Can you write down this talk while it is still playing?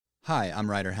Hi, I'm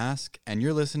Ryder Hask, and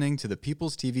you're listening to the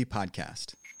People's TV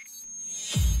Podcast.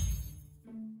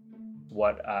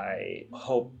 What I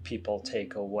hope people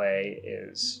take away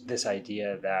is this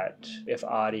idea that if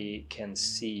Adi can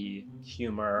see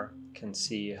humor, can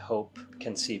see hope,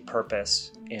 can see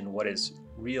purpose in what is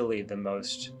really the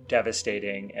most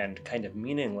devastating and kind of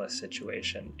meaningless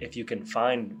situation, if you can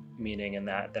find meaning in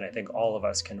that, then I think all of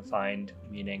us can find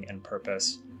meaning and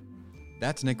purpose.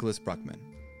 That's Nicholas Bruckman,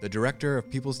 the director of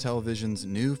People's Television's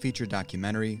new feature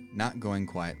documentary, Not Going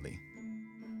Quietly.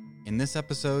 In this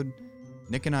episode,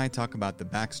 Nick and I talk about the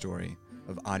backstory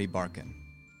of Adi Barkan,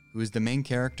 who is the main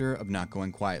character of Not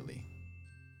Going Quietly.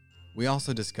 We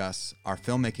also discuss our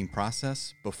filmmaking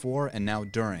process before and now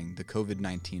during the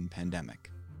COVID-19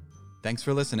 pandemic. Thanks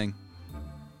for listening.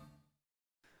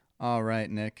 All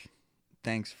right, Nick.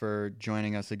 Thanks for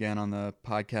joining us again on the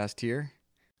podcast here.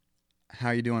 How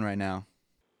are you doing right now?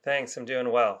 Thanks, I'm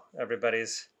doing well.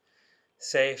 Everybody's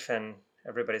safe and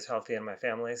everybody's healthy in my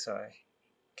family, so I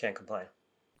can't complain.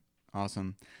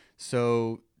 Awesome.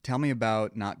 So tell me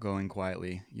about Not Going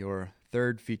Quietly, your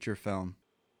third feature film.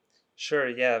 Sure,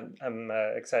 yeah, I'm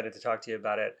excited to talk to you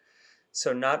about it.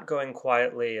 So Not Going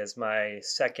Quietly is my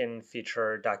second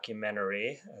feature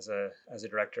documentary as a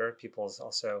director. People's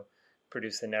also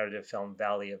produced the narrative film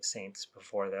Valley of Saints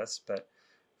before this, but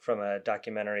from a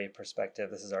documentary perspective,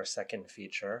 this is our second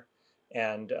feature.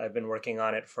 And I've been working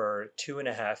on it for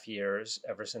 2.5 years,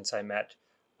 ever since I met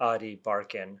Adi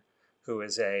Barkan, who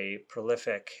is a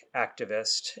prolific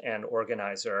activist and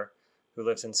organizer who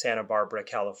lives in Santa Barbara,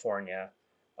 California.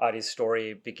 Adi's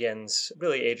story begins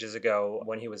really ages ago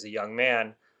when he was a young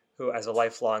man who, as a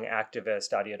lifelong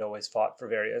activist, Adi had always fought for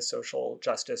various social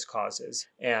justice causes.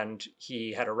 And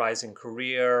he had a rising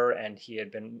career, and he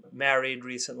had been married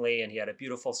recently, and he had a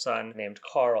beautiful son named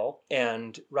Carl.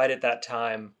 And right at that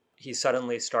time, he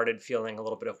suddenly started feeling a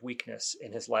little bit of weakness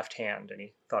in his left hand, and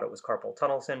he thought it was carpal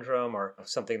tunnel syndrome or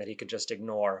something that he could just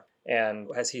ignore. And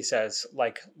as he says,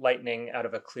 like lightning out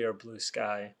of a clear blue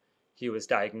sky, he was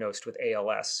diagnosed with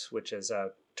ALS, which is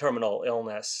a terminal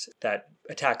illness that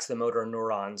attacks the motor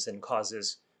neurons and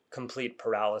causes complete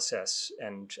paralysis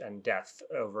and death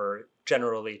over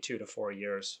generally 2 to 4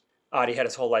 years. Adi had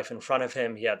his whole life in front of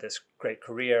him. He had this great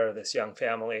career, this young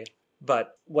family.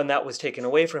 But when that was taken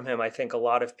away from him, I think a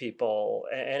lot of people,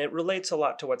 and it relates a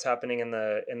lot to what's happening in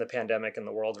the pandemic in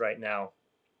the world right now,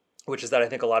 which is that I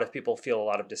think a lot of people feel a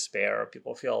lot of despair.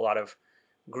 People feel a lot of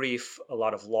grief, a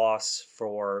lot of loss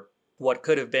for what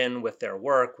could have been with their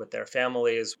work, with their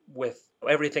families, with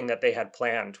everything that they had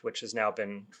planned, which has now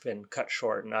been cut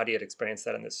short. And Adi had experienced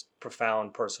that in this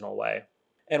profound personal way.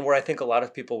 And where I think a lot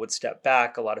of people would step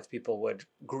back, a lot of people would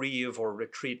grieve or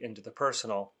retreat into the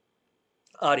personal,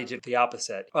 Adi did the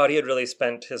opposite. Adi had really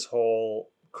spent his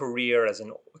whole career as a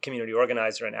community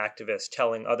organizer and activist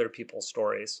telling other people's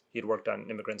stories. He'd worked on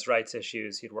immigrants' rights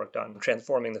issues. He'd worked on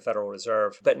transforming the Federal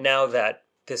Reserve. But now that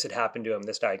this had happened to him,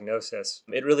 this diagnosis,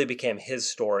 it really became his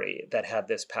story that had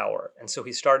this power. And so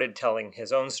he started telling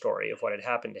his own story of what had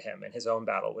happened to him and his own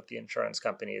battle with the insurance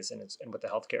companies and with the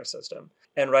healthcare system.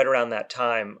 And right around that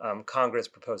time, Congress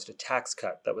proposed a tax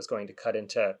cut that was going to cut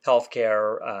into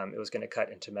healthcare. It was going to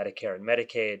cut into Medicare and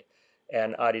Medicaid.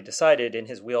 And Adi decided in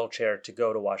his wheelchair to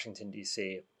go to Washington,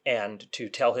 D.C. and to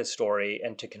tell his story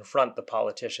and to confront the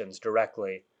politicians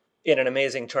directly. In an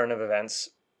amazing turn of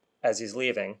events, as he's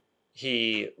leaving,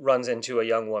 he runs into a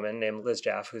young woman named Liz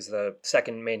Jaff, who's the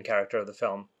second main character of the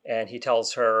film. And he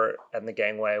tells her in the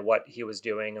gangway what he was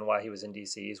doing and why he was in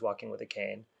D.C. He's walking with a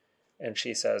cane. And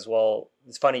she says, well,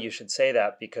 it's funny you should say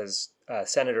that because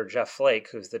Senator Jeff Flake,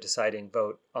 who's the deciding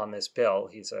vote on this bill,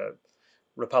 he's a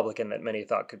Republican that many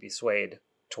thought could be swayed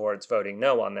towards voting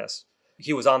no on this.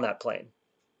 He was on that plane.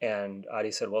 And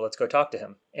Adi said, well, let's go talk to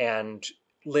him. And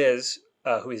Liz,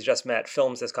 who he's just met,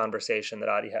 films this conversation that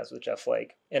Adi has with Jeff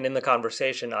Flake. And in the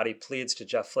conversation, Adi pleads to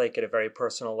Jeff Flake at a very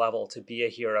personal level to be a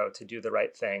hero, to do the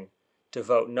right thing, to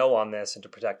vote no on this, and to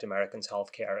protect Americans'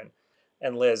 health care.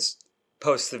 And Liz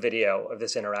posts the video of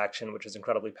this interaction, which is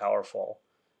incredibly powerful,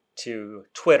 to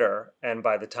Twitter. And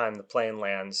by the time the plane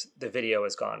lands, the video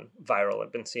has gone viral.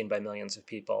 It's been seen by millions of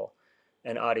people.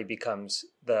 And Adi becomes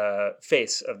the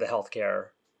face of the healthcare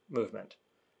movement.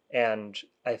 And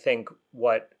I think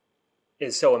what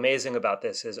is so amazing about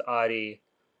this is Adi,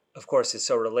 of course, is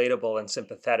so relatable and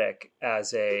sympathetic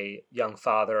as a young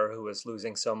father who was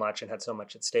losing so much and had so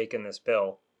much at stake in this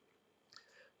bill.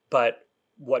 But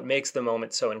what makes the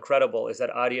moment so incredible is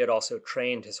that Adi had also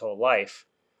trained his whole life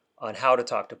on how to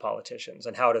talk to politicians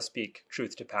and how to speak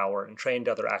truth to power, and trained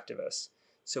other activists.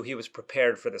 So he was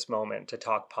prepared for this moment to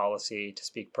talk policy, to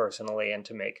speak personally, and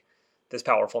to make this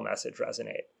powerful message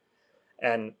resonate.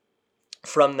 And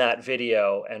from that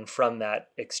video and from that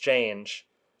exchange,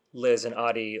 Liz and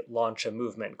Adi launch a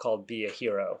movement called Be a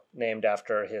Hero, named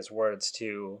after his words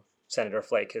to Senator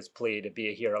Flake, his plea to be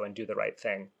a hero and do the right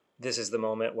thing. This is the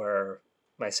moment where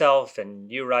myself and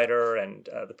you, Ryder, and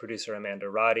the producer Amanda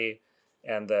Roddy,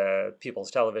 and the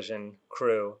People's Television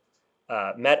crew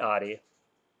met Adi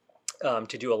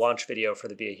to do a launch video for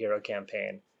the Be a Hero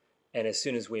campaign. And as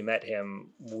soon as we met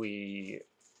him, we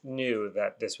knew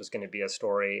that this was going to be a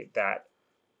story that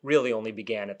really only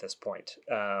began at this point.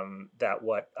 That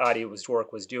what Adi's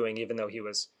work was doing, even though he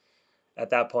was at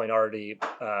that point already,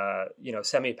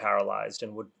 semi-paralyzed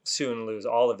and would soon lose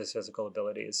all of his physical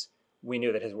abilities, we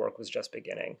knew that his work was just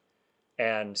beginning.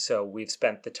 And so we've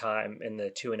spent the time in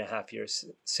the 2.5 years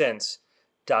since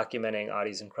documenting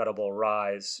Adi's incredible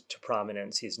rise to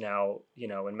prominence. He's now,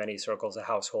 in many circles, a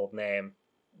household name.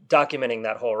 Documenting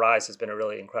that whole rise has been a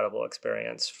really incredible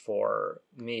experience for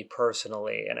me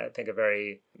personally, and I think a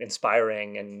very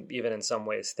inspiring and even in some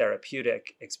ways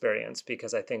therapeutic experience,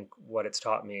 because I think what it's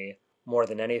taught me more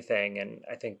than anything, and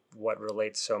I think what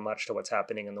relates so much to what's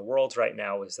happening in the world right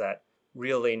now, is that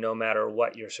really, no matter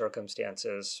what your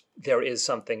circumstances, there is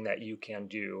something that you can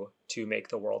do to make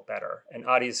the world better. And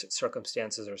Adi's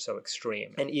circumstances are so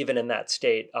extreme. And even in that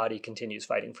state, Adi continues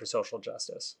fighting for social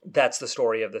justice. That's the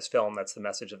story of this film. That's the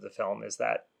message of the film, is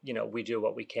that, we do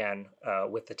what we can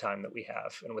with the time that we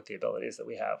have and with the abilities that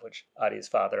we have, which Adi's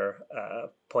father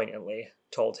poignantly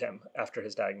told him after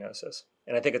his diagnosis.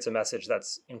 And I think it's a message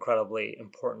that's incredibly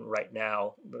important right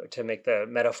now. To make the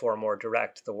metaphor more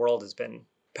direct, the world has been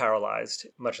paralyzed,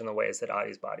 much in the ways that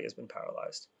Adi's body has been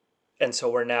paralyzed. And so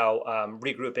we're now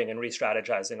regrouping and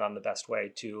re-strategizing on the best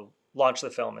way to launch the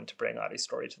film and to bring Adi's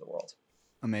story to the world.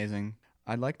 Amazing.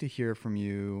 I'd like to hear from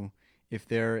you if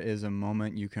there is a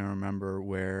moment you can remember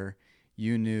where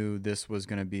you knew this was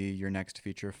going to be your next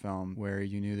feature film, where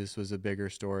you knew this was a bigger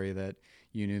story, that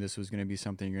you knew this was going to be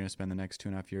something you're going to spend the next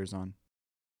 2.5 years on.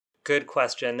 Good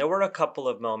question. There were a couple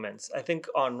of moments. I think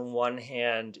on one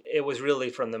hand, it was really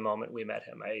from the moment we met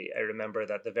him. I remember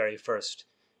that the very first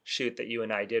shoot that you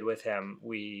and I did with him,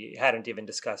 we hadn't even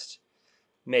discussed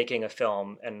making a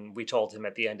film. And we told him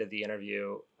at the end of the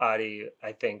interview, Adi,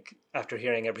 I think after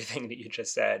hearing everything that you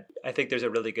just said, I think there's a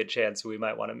really good chance we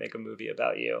might want to make a movie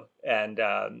about you. And,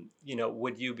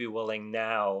 would you be willing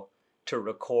now to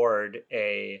record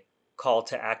a call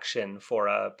to action for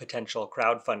a potential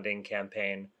crowdfunding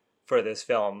campaign for this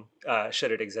film,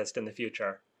 should it exist in the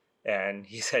future? And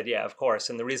he said, yeah, of course.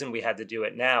 And the reason we had to do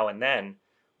it now and then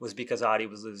was because Adi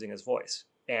was losing his voice,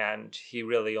 and he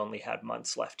really only had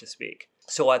months left to speak.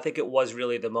 So I think it was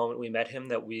really the moment we met him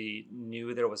that we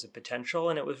knew there was a potential,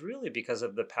 and it was really because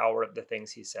of the power of the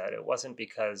things he said. It wasn't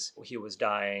because he was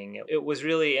dying. It was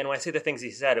really, and when I say the things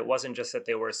he said, it wasn't just that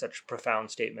they were such profound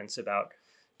statements about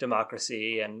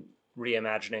democracy and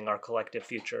reimagining our collective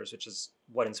futures, which is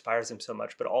what inspires him so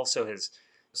much, but also his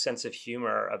sense of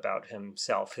humor about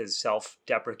himself, his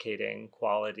self-deprecating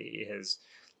quality, his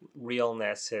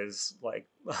realness, his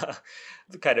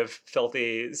kind of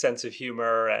filthy sense of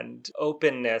humor and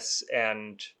openness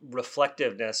and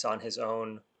reflectiveness on his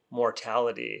own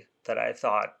mortality that I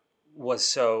thought was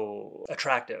so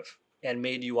attractive and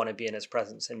made you want to be in his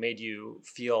presence and made you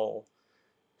feel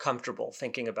comfortable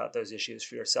thinking about those issues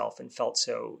for yourself and felt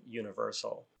so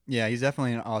universal. Yeah, he's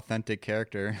definitely an authentic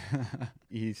character.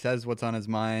 He says what's on his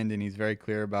mind, and he's very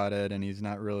clear about it, and he's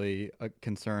not really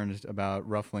concerned about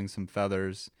ruffling some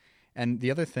feathers. And the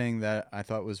other thing that I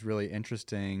thought was really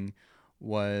interesting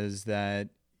was that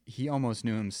he almost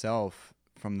knew himself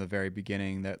from the very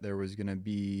beginning that there was going to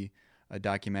be a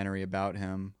documentary about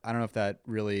him. I don't know if that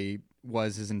really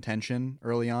was his intention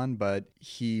early on, but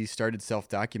he started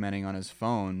self-documenting on his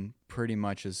phone pretty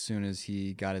much as soon as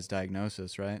he got his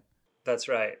diagnosis, right? That's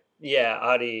right. Yeah,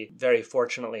 Adi, very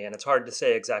fortunately, and it's hard to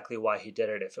say exactly why he did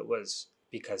it, if it was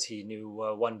because he knew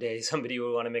one day somebody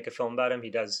would want to make a film about him. He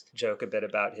does joke a bit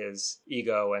about his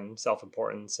ego and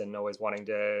self-importance and always wanting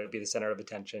to be the center of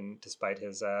attention despite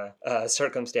his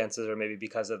circumstances, or maybe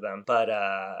because of them. But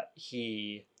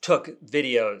he took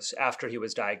videos after he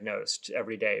was diagnosed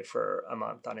every day for a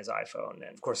month on his iPhone.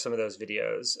 And of course, some of those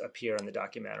videos appear in the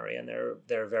documentary, and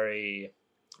they're very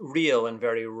real and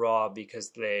very raw, because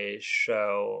they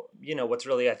show, what's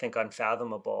really, I think,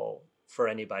 unfathomable for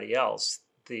anybody else,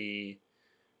 the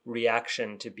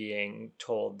reaction to being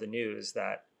told the news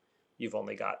that you've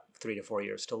only got 3 to 4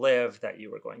 years to live, that you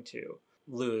were going to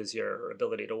lose your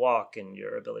ability to walk and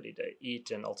your ability to eat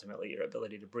and ultimately your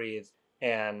ability to breathe.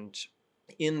 And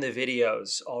in the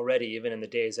videos already, even in the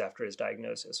days after his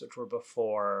diagnosis, which were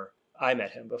before I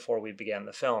met him before we began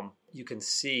the film, you can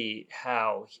see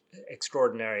how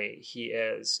extraordinary he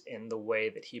is in the way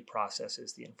that he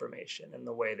processes the information and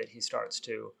the way that he starts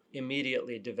to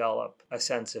immediately develop a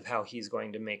sense of how he's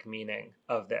going to make meaning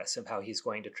of this, of how he's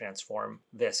going to transform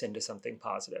this into something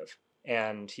positive.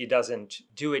 And he doesn't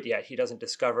do it yet. He doesn't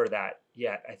discover that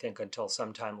yet, I think, until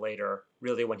sometime later,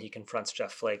 really when he confronts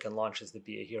Jeff Flake and launches the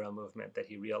Be a Hero movement, that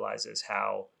he realizes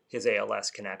how his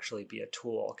ALS can actually be a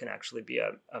tool, can actually be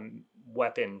a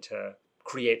weapon to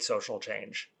create social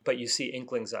change. But you see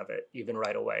inklings of it even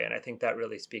right away. And I think that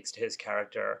really speaks to his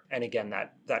character. And again,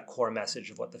 that core message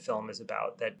of what the film is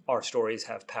about, that our stories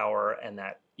have power and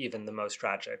that even the most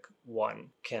tragic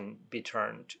one can be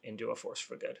turned into a force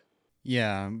for good.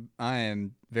 Yeah, I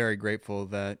am very grateful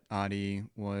that Adi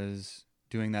was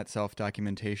doing that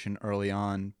self-documentation early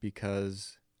on,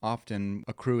 because often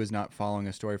a crew is not following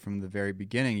a story from the very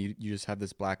beginning. You just have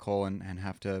this black hole and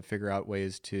have to figure out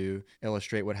ways to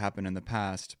illustrate what happened in the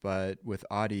past. But with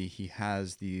Adi, he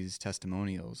has these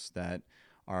testimonials that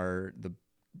are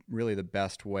really the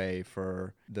best way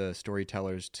for the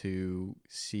storytellers to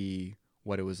see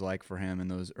what it was like for him in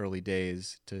those early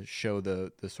days, to show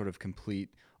the sort of complete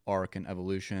arc and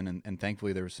evolution. And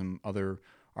thankfully there was some other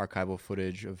archival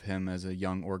footage of him as a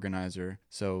young organizer.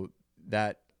 So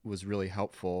that was really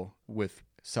helpful with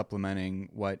supplementing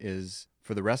what is,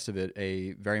 for the rest of it,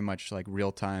 a very much like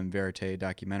real-time verite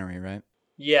documentary, right?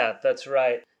 Yeah, that's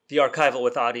right. The archival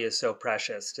with Adi is so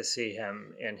precious, to see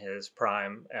him in his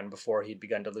prime and before he'd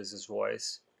begun to lose his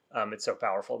voice. It's so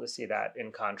powerful to see that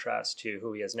in contrast to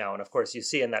who he is now. And of course, you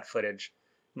see in that footage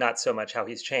not so much how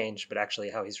he's changed, but actually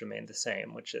how he's remained the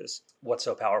same, which is what's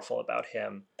so powerful about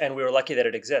him. And we were lucky that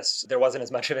it exists. There wasn't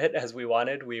as much of it as we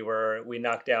wanted. We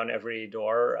knocked down every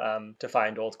door to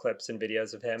find old clips and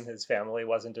videos of him. His family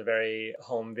wasn't a very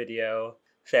home video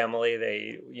family.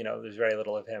 There's very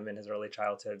little of him in his early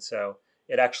childhood. So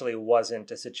it actually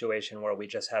wasn't a situation where we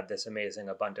just had this amazing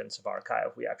abundance of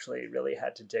archive. We actually really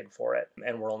had to dig for it.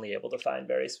 And we're only able to find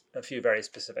a few very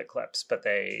specific clips, but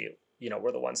they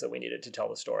were the ones that we needed to tell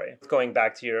the story. Going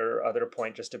back to your other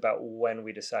point just about when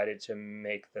we decided to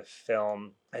make the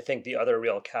film, I think the other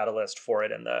real catalyst for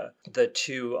it, and the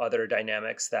two other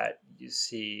dynamics that you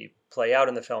see play out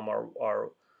in the film are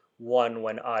one,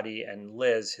 when Adi and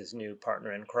Liz, his new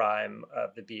partner in crime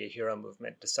of the Be a Hero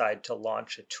movement, decide to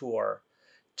launch a tour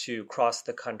to cross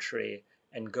the country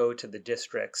and go to the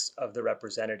districts of the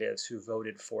representatives who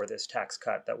voted for this tax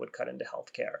cut that would cut into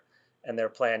healthcare. And their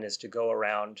plan is to go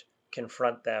around,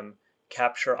 confront them,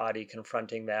 capture Adi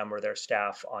confronting them or their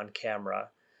staff on camera,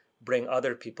 bring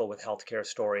other people with healthcare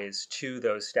stories to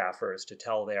those staffers to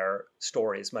tell their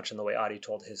stories, much in the way Adi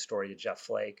told his story to Jeff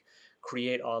Flake,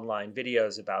 create online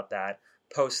videos about that,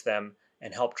 post them,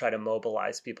 and help try to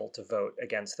mobilize people to vote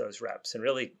against those reps and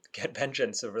really get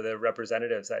vengeance over the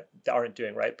representatives that aren't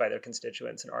doing right by their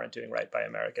constituents and aren't doing right by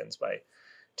Americans by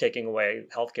taking away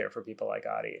healthcare for people like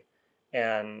Adi.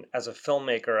 And as a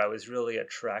filmmaker, I was really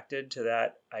attracted to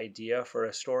that idea for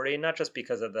a story, not just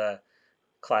because of the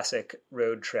classic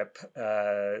road trip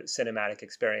cinematic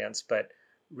experience, but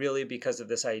really because of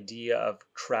this idea of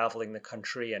traveling the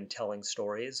country and telling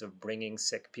stories, of bringing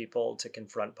sick people to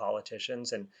confront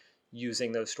politicians and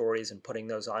using those stories and putting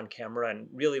those on camera. And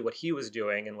really what he was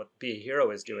doing and what Be a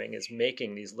Hero is doing is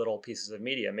making these little pieces of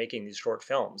media, making these short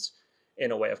films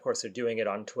in a way. Of course, they're doing it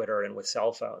on Twitter and with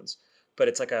cell phones, but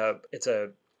it's a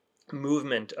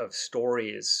movement of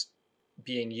stories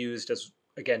being used as,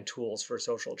 again, tools for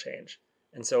social change.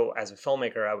 And so as a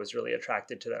filmmaker, I was really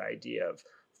attracted to that idea of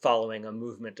following a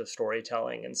movement of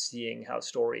storytelling and seeing how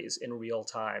stories in real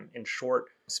time, in short,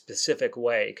 specific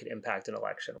way, could impact an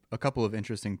election. A couple of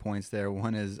interesting points there.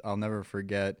 One is, I'll never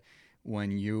forget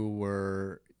when you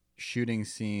were shooting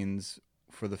scenes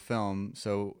for the film.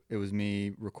 So it was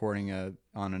me recording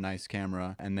on a nice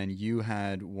camera, and then you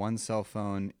had one cell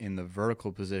phone in the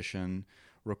vertical position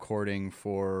recording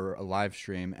for a live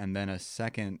stream, and then a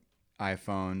second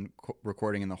iPhone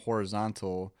recording in the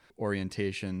horizontal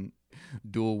orientation,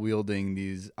 dual wielding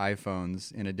these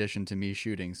iPhones in addition to me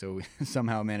shooting. So we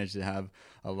somehow managed to have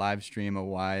a live stream, a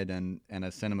wide, and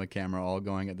a cinema camera all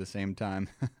going at the same time.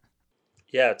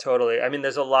 Yeah, totally. I mean,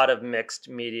 there's a lot of mixed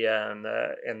media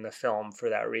in the film for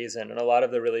that reason, and a lot of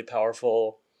the really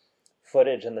powerful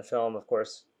footage in the film, of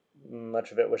course,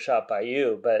 much of it was shot by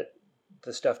you, but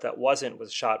the stuff that wasn't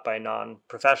was shot by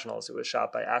non-professionals. It was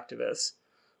shot by activists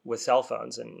with cell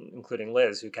phones, and including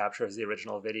Liz, who captures the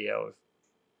original video of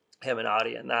him and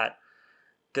Adi, and that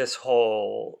this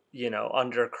whole,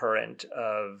 undercurrent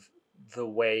of the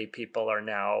way people are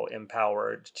now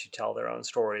empowered to tell their own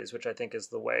stories, which I think is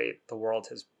the way the world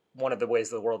has one of the ways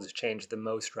the world has changed the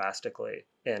most drastically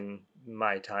in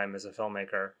my time as a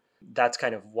filmmaker. That's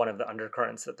kind of one of the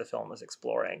undercurrents that the film is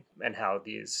exploring, and how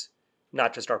these,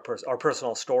 not just our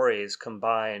personal stories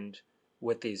combined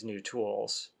with these new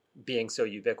tools being so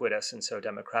ubiquitous and so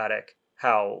democratic,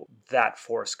 how that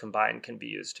force combined can be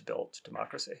used to build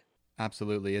democracy.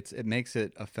 Absolutely. It makes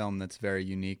it a film that's very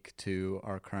unique to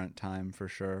our current time for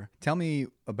sure. Tell me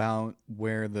about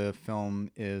where the film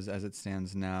is as it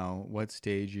stands now. What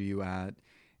stage are you at?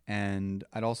 And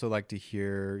I'd also like to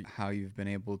hear how you've been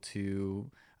able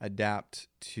to adapt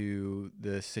to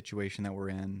the situation that we're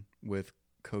in with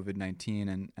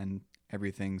COVID-19 and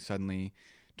everything suddenly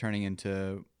turning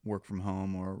into work from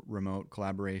home or remote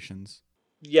collaborations.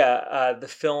 Yeah, the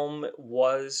film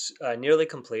was nearly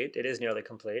complete. It is nearly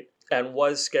complete, and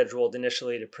was scheduled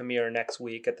initially to premiere next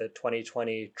week at the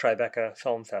 2020 Tribeca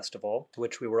Film Festival,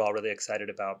 which we were all really excited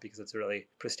about because it's a really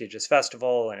prestigious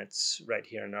festival and it's right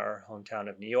here in our hometown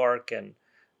of New York. And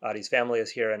Adi's family is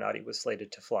here, and Adi was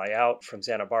slated to fly out from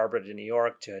Santa Barbara to New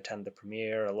York to attend the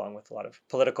premiere, along with a lot of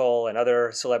political and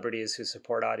other celebrities who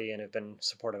support Adi and have been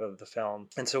supportive of the film.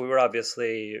 And so we were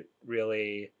obviously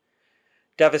really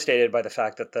devastated by the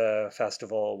fact that the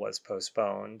festival was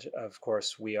postponed. Of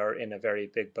course, we are in a very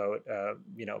big boat,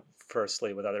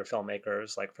 firstly with other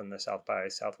filmmakers, like from the South by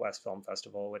Southwest Film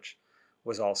Festival, which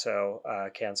was also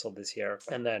canceled this year.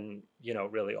 And then,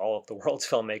 really all of the world's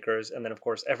filmmakers. And then, of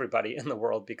course, everybody in the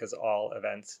world, because all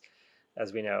events,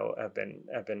 as we know, have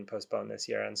been postponed this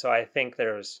year. And so I think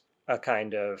there's a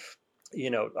kind of,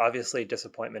 obviously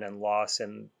disappointment and loss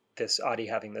in this Adi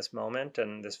having this moment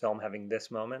and this film having this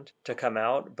moment to come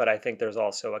out. But I think there's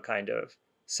also a kind of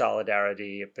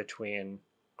solidarity between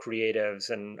creatives,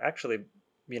 and actually,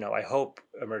 I hope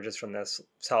emerges from this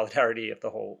solidarity of the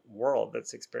whole world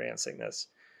that's experiencing this,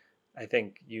 I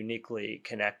think, uniquely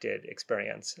connected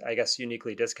experience. I guess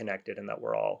uniquely disconnected in that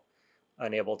we're all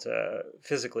unable to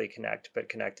physically connect, but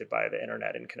connected by the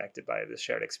internet and connected by the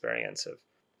shared experience of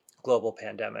global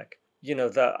pandemic.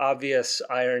 The obvious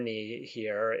irony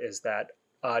here is that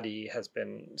Adi has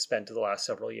been spent the last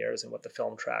several years, and what the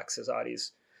film tracks is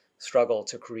Adi's struggle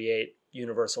to create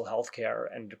universal health care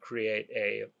and to create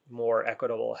a more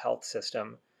equitable health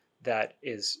system that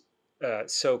is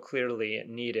so clearly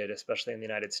needed, especially in the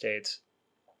United States,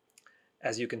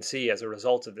 as you can see, as a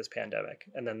result of this pandemic.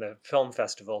 And then the film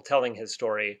festival telling his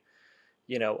story,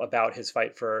 about his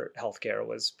fight for healthcare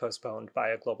was postponed by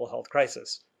a global health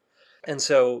crisis. And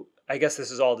so I guess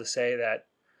this is all to say that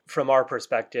from our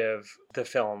perspective, the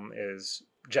film is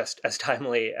just as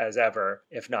timely as ever,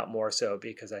 if not more so,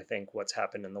 because I think what's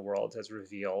happened in the world has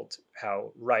revealed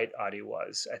how right Adi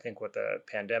was. I think what the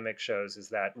pandemic shows is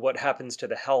that what happens to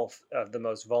the health of the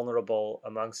most vulnerable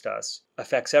amongst us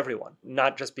affects everyone,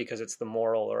 not just because it's the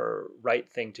moral or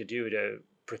right thing to do to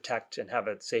protect and have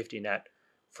a safety net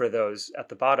for those at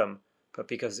the bottom, but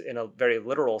because in a very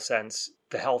literal sense,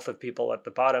 the health of people at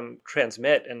the bottom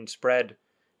transmit and spread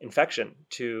infection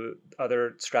to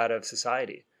other strata of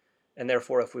society. And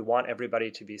therefore, if we want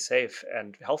everybody to be safe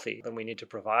and healthy, then we need to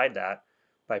provide that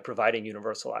by providing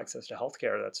universal access to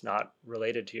healthcare that's not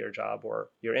related to your job or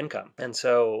your income. And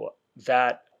so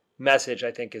that message,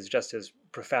 I think, is just as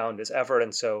profound as ever.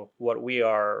 And so what we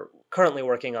are currently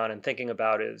working on and thinking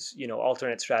about is,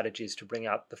 alternate strategies to bring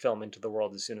out the film into the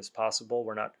world as soon as possible.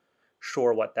 We're not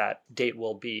sure what that date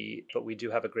will be, but we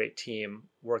do have a great team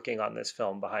working on this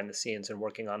film behind the scenes and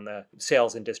working on the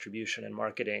sales and distribution and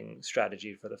marketing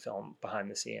strategy for the film behind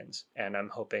the scenes. And I'm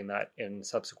hoping that in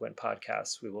subsequent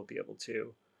podcasts, we will be able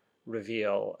to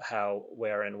reveal how,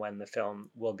 where, and when the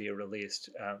film will be released,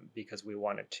 because we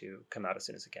want it to come out as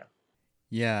soon as it can.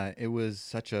 Yeah, it was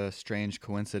such a strange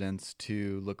coincidence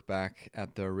to look back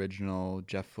at the original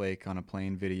Jeff Flake on a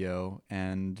Plane video,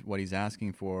 and what he's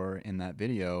asking for in that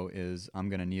video is, I'm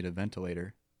going to need a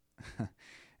ventilator.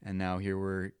 And now here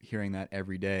we're hearing that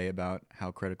every day about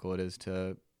how critical it is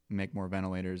to make more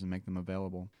ventilators and make them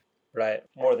available. Right.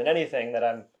 More than anything that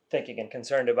I'm thinking and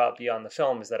concerned about beyond the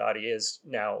film is that Adi is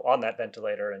now on that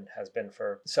ventilator and has been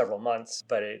for several months,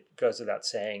 but it goes without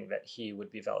saying that he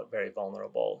would be very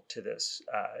vulnerable to this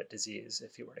disease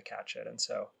if he were to catch it. And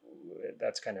so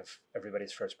that's kind of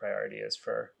everybody's first priority, is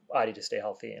for Adi to stay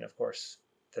healthy, and of course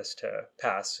this to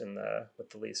pass with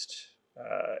the least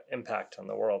impact on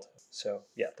the world. So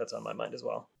yeah, that's on my mind as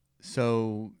well.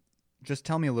 So just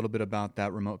tell me a little bit about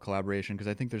that remote collaboration, because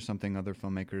I think there's something other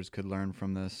filmmakers could learn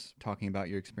from this, talking about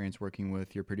your experience working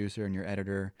with your producer and your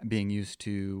editor, being used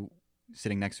to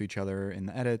sitting next to each other in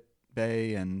the edit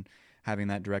bay and having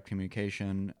that direct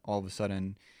communication. All of a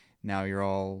sudden, now you're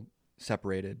all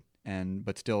separated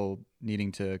but still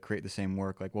needing to create the same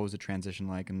work? Like, what was the transition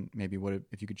like? And maybe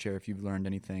if you could share if you've learned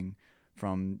anything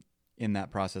from in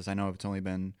that process. I know it's only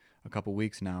been a couple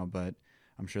weeks now, but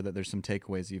I'm sure that there's some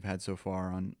takeaways you've had so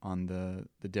far on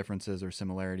the differences or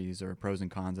similarities or pros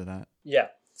and cons of that. Yeah.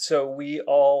 So we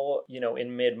all,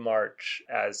 in mid-March,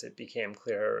 as it became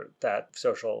clear that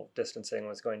social distancing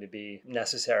was going to be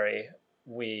necessary,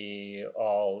 we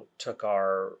all took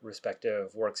our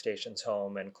respective workstations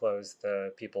home and closed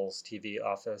the People's TV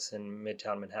office in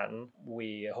Midtown Manhattan.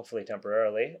 We, hopefully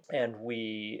temporarily, and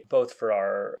we, both for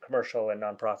our commercial and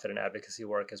nonprofit and advocacy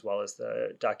work, as well as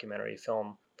the documentary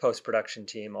film post-production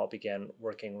team, all began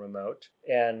working remote.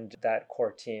 And that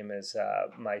core team is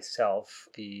myself,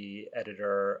 the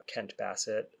editor, Kent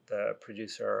Bassett, the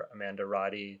producer, Amanda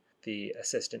Roddy, the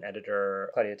assistant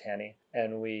editor, Claudia Tani.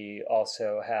 And we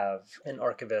also have an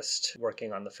archivist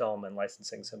working on the film and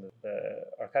licensing some of the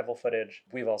archival footage.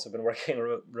 We've also been working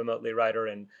remotely, Ryder,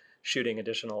 and shooting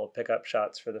additional pickup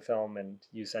shots for the film, and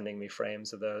you sending me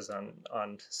frames of those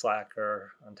on Slack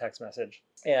or on text message.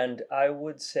 And I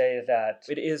would say that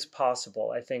it is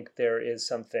possible. I think there is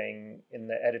something in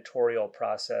the editorial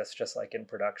process, just like in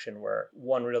production, where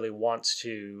one really wants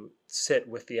to sit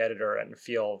with the editor and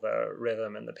feel the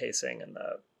rhythm and the pacing and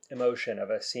the emotion of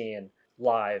a scene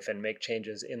live and make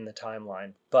changes in the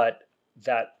timeline. But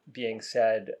that being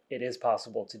said, it is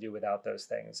possible to do without those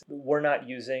things. We're not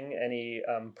using any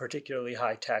particularly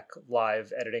high-tech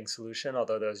live editing solution,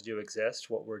 although those do exist.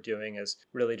 What we're doing is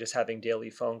really just having daily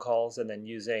phone calls and then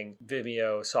using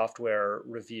Vimeo software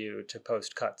review to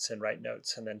post cuts and write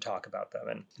notes and then talk about them.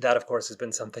 And that, of course, has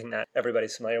been something that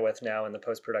everybody's familiar with now in the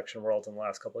post-production world in the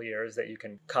last couple of years, that you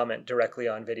can comment directly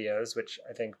on videos, which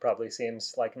I think probably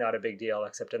seems like not a big deal,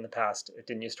 except in the past it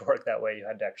didn't used to work that way. You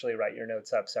had to actually write your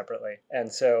notes up separately.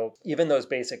 And so even those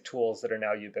basic tools that are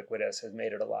now ubiquitous has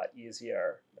made it a lot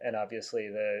easier. And obviously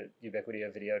the ubiquity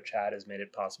of video chat has made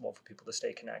it possible for people to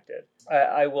stay connected.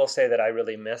 I will say that I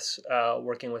really miss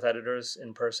working with editors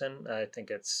in person. I think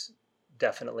it's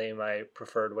definitely my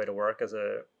preferred way to work as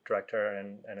a director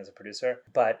and as a producer.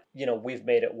 But, we've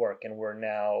made it work, and we're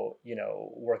now,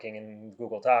 working in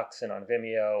Google Docs and on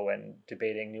Vimeo and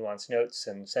debating nuanced notes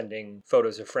and sending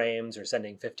photos of frames or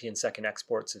sending 15-second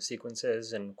exports of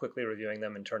sequences and quickly reviewing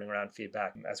them and turning around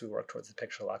feedback as we work towards the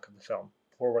picture lock of the film.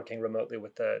 We're working remotely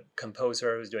with the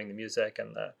composer who's doing the music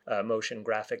and the motion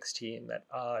graphics team at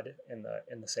Odd in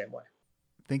the same way.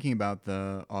 Thinking about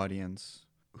the audience,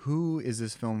 who is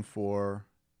this film for,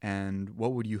 and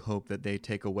what would you hope that they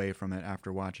take away from it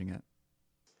after watching it?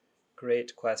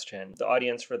 Great question. The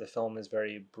audience for the film is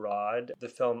very broad. The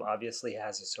film obviously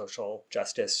has a social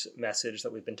justice message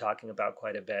that we've been talking about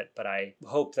quite a bit, but I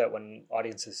hope that when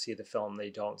audiences see the film,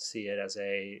 they don't see it as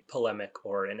a polemic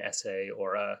or an essay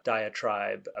or a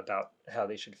diatribe about how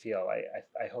they should feel.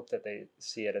 I hope that they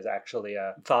see it as actually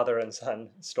a father and son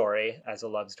story, as a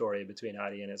love story between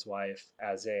Adi and his wife,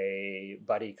 as a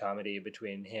buddy comedy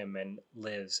between him and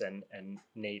Liz and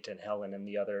Nate and Helen and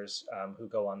the others who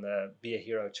go on the Be a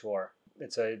Hero tour.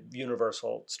 It's a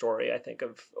universal story, I think,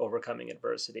 of overcoming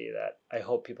adversity that I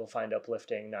hope people find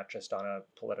uplifting, not just on a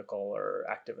political or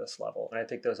activist level. And I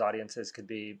think those audiences could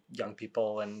be young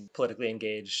people and politically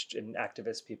engaged and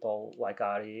activist people like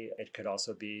Adi. It could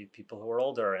also be people who are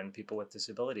older and people with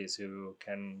disabilities who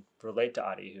can relate to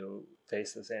Adi, who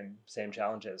face the same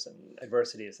challenges and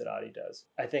adversities that Adi does.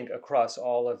 I think across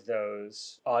all of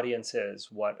those audiences,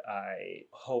 what I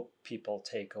hope people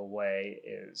take away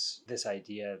is this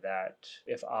idea that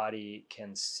if Adi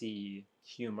can see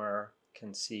humor,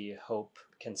 can see hope,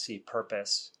 can see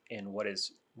purpose in what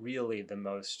is really the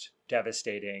most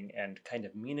devastating and kind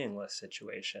of meaningless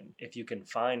situation, if you can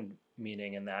find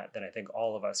meaning in that, then I think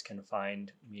all of us can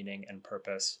find meaning and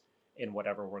purpose in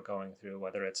whatever we're going through,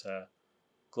 whether it's a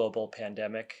global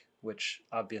pandemic, which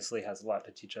obviously has a lot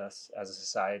to teach us as a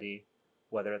society,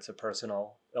 whether it's a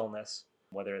personal illness,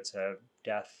 whether it's a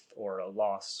death or a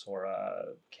loss or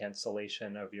a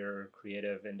cancellation of your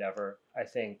creative endeavor. I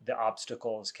think the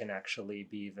obstacles can actually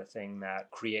be the thing that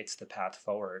creates the path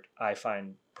forward. I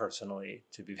find personally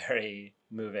to be very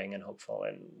moving and hopeful,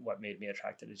 and what made me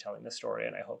attracted to telling the story,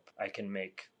 and I hope I can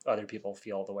make other people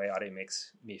feel the way Adi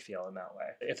makes me feel in that way.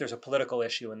 If there's a political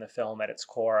issue in the film at its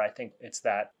core, I think it's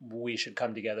that we should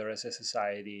come together as a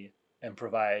society and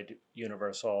provide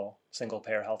universal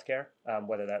single-payer healthcare,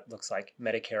 whether that looks like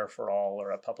Medicare for all or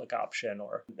a public option,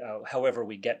 or however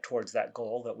we get towards that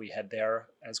goal, that we head there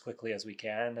as quickly as we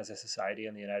can as a society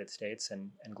in the United States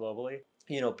and globally.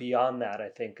 Beyond that, I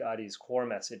think Adi's core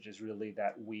message is really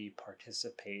that we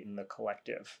participate in the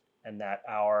collective and that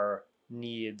our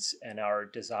needs and our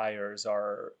desires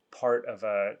are part of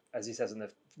as he says in the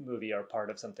movie, are part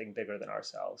of something bigger than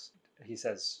ourselves. He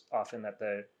says often that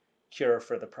the cure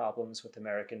for the problems with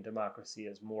American democracy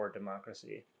is more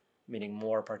democracy, meaning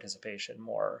more participation,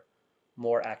 more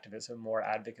activism, more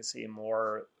advocacy,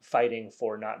 more fighting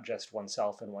for not just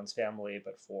oneself and one's family,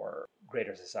 but for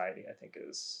greater society, I think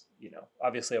is,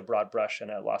 obviously a broad brush and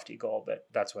a lofty goal, but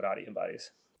that's what Adi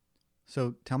embodies.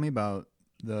 So tell me about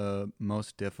the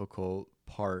most difficult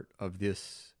part of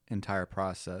this entire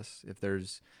process. If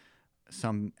there's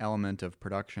some element of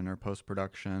production or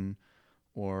post-production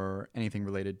or anything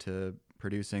related to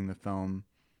producing the film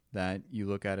that you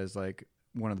look at as like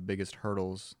one of the biggest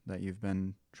hurdles that you've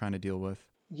been trying to deal with?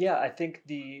 Yeah, I think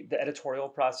the editorial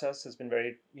process has been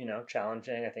very,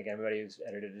 challenging. I think anybody who's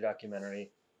edited a documentary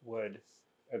would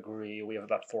agree. We have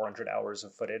about 400 hours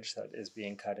of footage that is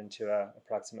being cut into a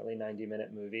approximately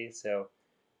 90-minute movie. So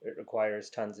it requires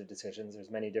tons of decisions. There's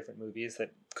many different movies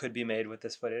that could be made with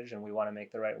this footage, and we want to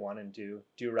make the right one and do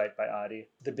right by Adi.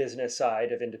 The business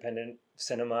side of independent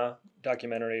cinema,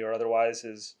 documentary or otherwise,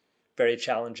 is very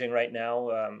challenging right now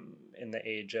in the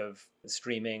age of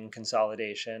streaming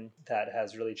consolidation that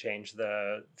has really changed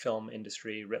the film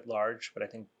industry writ large, but I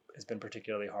think has been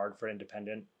particularly hard for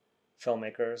independent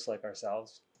filmmakers like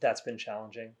ourselves. That's been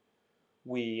challenging.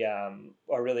 We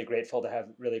are really grateful to have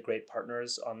really great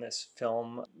partners on this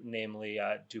film, namely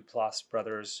Duplass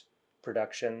Brothers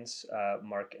Productions,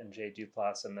 Mark and Jay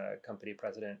Duplass, and the company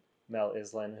president, Mel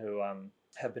Islen, who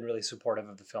have been really supportive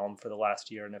of the film for the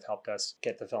last year and have helped us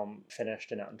get the film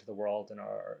finished and out into the world, and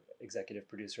are executive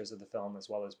producers of the film, as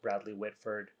well as Bradley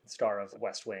Whitford, star of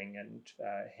West Wing and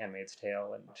Handmaid's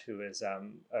Tale, and who is a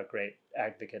great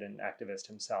advocate and activist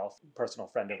himself, personal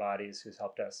friend of Adi's, who's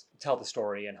helped us tell the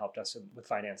story and helped us with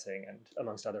financing, and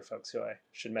amongst other folks who I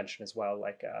should mention as well,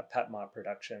 like Pat Ma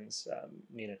Productions,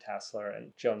 Nina Tassler,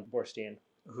 and Joan Borstein,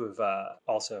 who've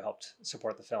also helped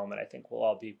support the film, and I think we'll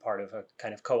all be part of a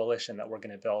kind of coalition that we're going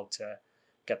to build to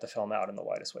get the film out in the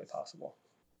widest way possible.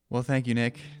 Well, thank you,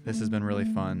 Nick. This has been really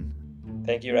fun.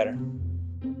 Thank you, Ryder.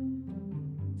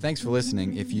 Thanks for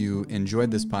listening. If you enjoyed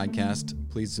this podcast,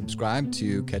 please subscribe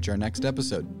to catch our next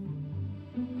episode.